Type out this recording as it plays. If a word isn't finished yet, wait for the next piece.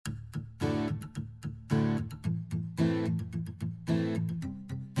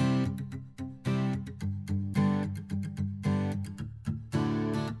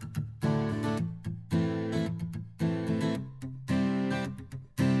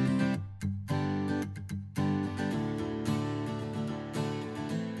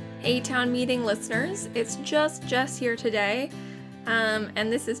A-Town Meeting listeners, it's just Jess here today,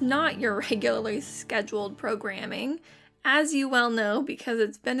 and this is not your regularly scheduled programming, as you well know, because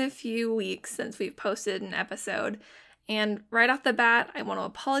it's been a few weeks since we've posted an episode, and right off the bat, I want to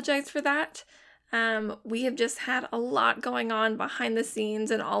apologize for that. We have just had a lot going on behind the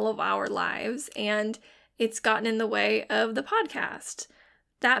scenes in all of our lives, and it's gotten in the way of the podcast.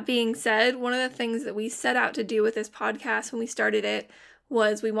 That being said, one of the things that we set out to do with this podcast when we started it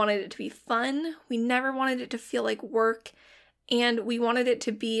was we wanted it to be fun. We never wanted it to feel like work, and we wanted it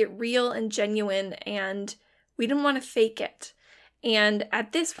to be real and genuine, and we didn't want to fake it. And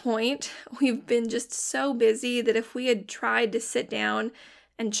at this point, we've been just so busy that if we had tried to sit down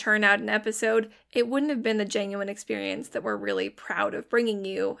and churn out an episode, it wouldn't have been the genuine experience that we're really proud of bringing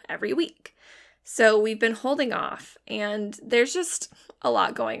you every week. So we've been holding off, and there's just a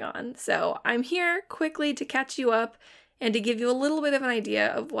lot going on. So I'm here quickly to catch you up and to give you a little bit of an idea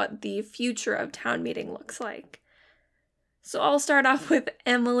of what the future of Town Meeting looks like. So I'll start off with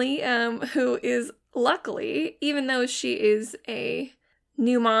Emily, who is luckily, even though she is a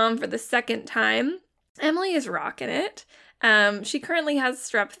new mom for the second time, Emily is rocking it. She currently has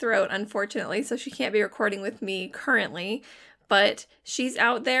strep throat, unfortunately, so she can't be recording with me currently, but she's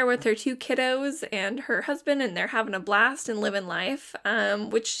out there with her 2 kiddos and her husband, and they're having a blast and living life,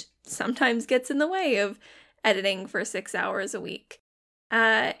 which sometimes gets in the way of editing for 6 hours a week.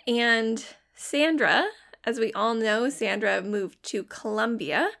 And Sandra, as we all know, Sandra moved to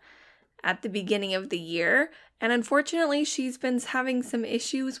Colombia at the beginning of the year, and unfortunately she's been having some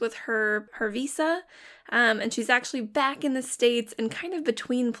issues with her visa, and she's actually back in the States and kind of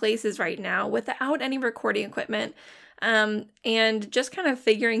between places right now without any recording equipment, and just kind of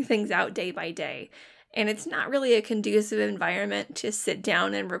figuring things out day by day. And it's not really a conducive environment to sit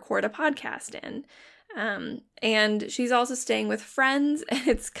down and record a podcast in. And she's also staying with friends, and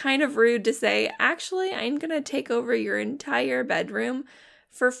it's kind of rude to say, actually, I'm going to take over your entire bedroom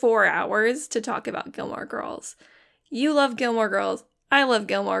for 4 hours to talk about Gilmore Girls. You love Gilmore Girls, I love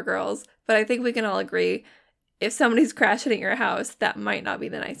Gilmore Girls, but I think we can all agree if somebody's crashing at your house, that might not be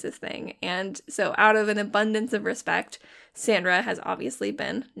the nicest thing. And so out of an abundance of respect, Sandra has obviously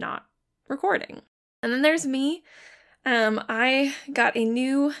been not recording. And then there's me. I got a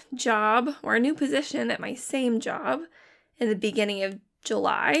new job or a new position at my same job in the beginning of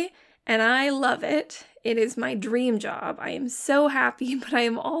July, and I love it. It is my dream job. I am so happy, but I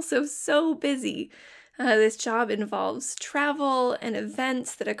am also so busy. This job involves travel and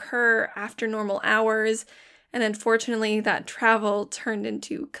events that occur after normal hours, and unfortunately that travel turned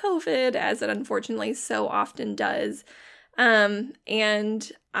into COVID, as it unfortunately so often does.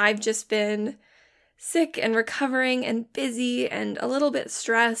 And I've just been sick and recovering and busy and a little bit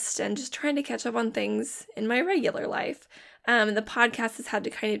stressed and just trying to catch up on things in my regular life. And the podcast has had to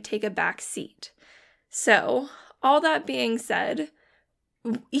kind of take a back seat. So, all that being said,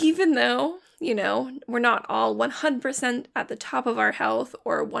 even though, we're not all 100% at the top of our health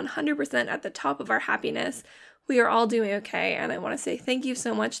or 100% at the top of our happiness, we are all doing okay. And I want to say thank you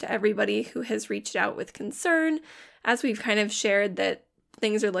so much to everybody who has reached out with concern, as we've kind of shared that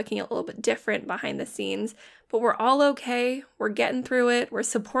things are looking a little bit different behind the scenes, but we're all okay. We're getting through it. We're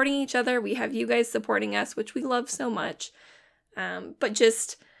supporting each other. We have you guys supporting us, which we love so much. But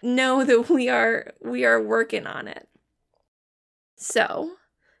just know that we are working on it. So,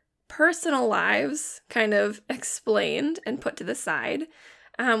 personal lives kind of explained and put to the side.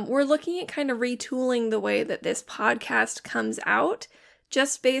 We're looking at kind of retooling the way that this podcast comes out,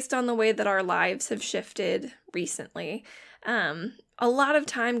 just based on the way that our lives have shifted recently. A lot of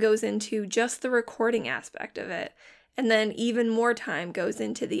time goes into just the recording aspect of it, and then even more time goes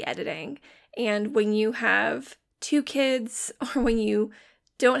into the editing. And when you have 2 kids, or when you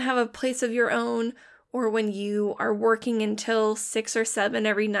don't have a place of your own, or when you are working until 6 or 7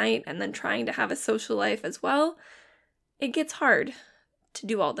 every night and then trying to have a social life as well, it gets hard to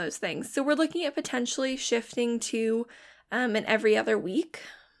do all those things. So we're looking at potentially shifting to an every other week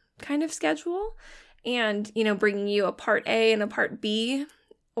kind of schedule. And, bringing you a part A and a part B,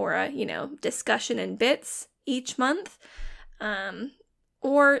 or a, discussion in bits each month,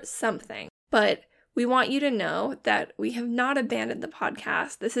 or something. But we want you to know that we have not abandoned the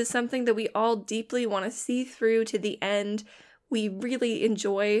podcast. This is something that we all deeply want to see through to the end. We really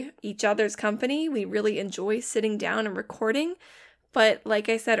enjoy each other's company. We really enjoy sitting down and recording. But like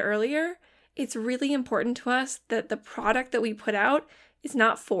I said earlier, it's really important to us that the product that we put out is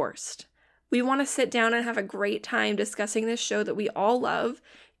not forced. We want to sit down and have a great time discussing this show that we all love,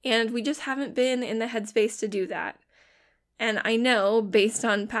 and we just haven't been in the headspace to do that. And I know, based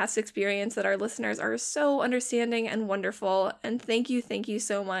on past experience, that our listeners are so understanding and wonderful. And thank you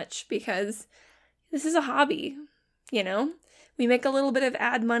so much, because this is a hobby, you know? We make a little bit of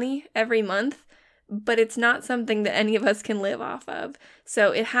ad money every month, but it's not something that any of us can live off of.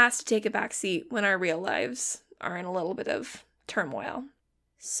 So it has to take a back seat when our real lives are in a little bit of turmoil.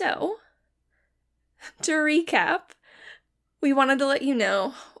 So, to recap, we wanted to let you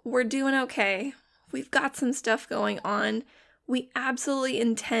know we're doing okay. We've got some stuff going on. We absolutely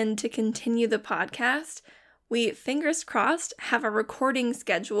intend to continue the podcast. We, fingers crossed, have a recording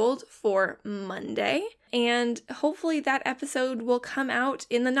scheduled for Monday, and hopefully that episode will come out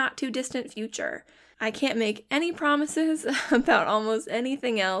in the not too distant future. I can't make any promises about almost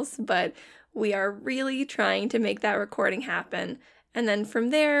anything else, but we are really trying to make that recording happen, and then from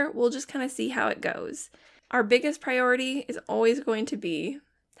there, we'll just kind of see how it goes. Our biggest priority is always going to be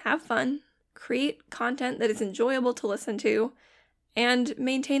have fun, create content that is enjoyable to listen to, and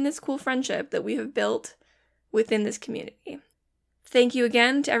maintain this cool friendship that we have built within this community. Thank you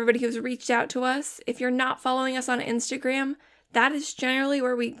again to everybody who's reached out to us. If you're not following us on Instagram, that is generally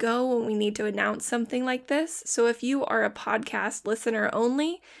where we go when we need to announce something like this. So if you are a podcast listener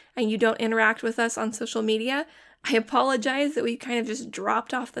only and you don't interact with us on social media, I apologize that we kind of just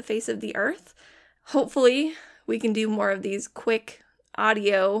dropped off the face of the earth. Hopefully, we can do more of these quick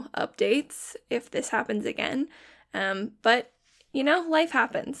audio updates if this happens again. But, life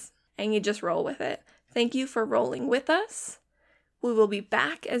happens, and you just roll with it. Thank you for rolling with us. We will be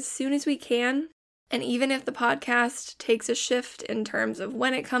back as soon as we can. And even if the podcast takes a shift in terms of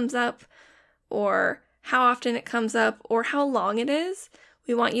when it comes up, or how often it comes up, or how long it is,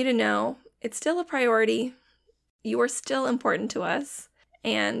 we want you to know it's still a priority. You are still important to us.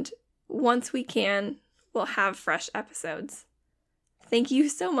 And once we can, we'll have fresh episodes. Thank you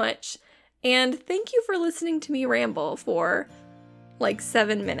so much. And thank you for listening to me ramble for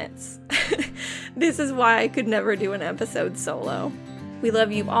 7 minutes. This is why I could never do an episode solo. We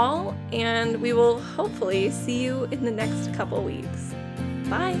love you all, and we will hopefully see you in the next couple weeks.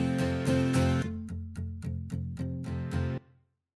 Bye!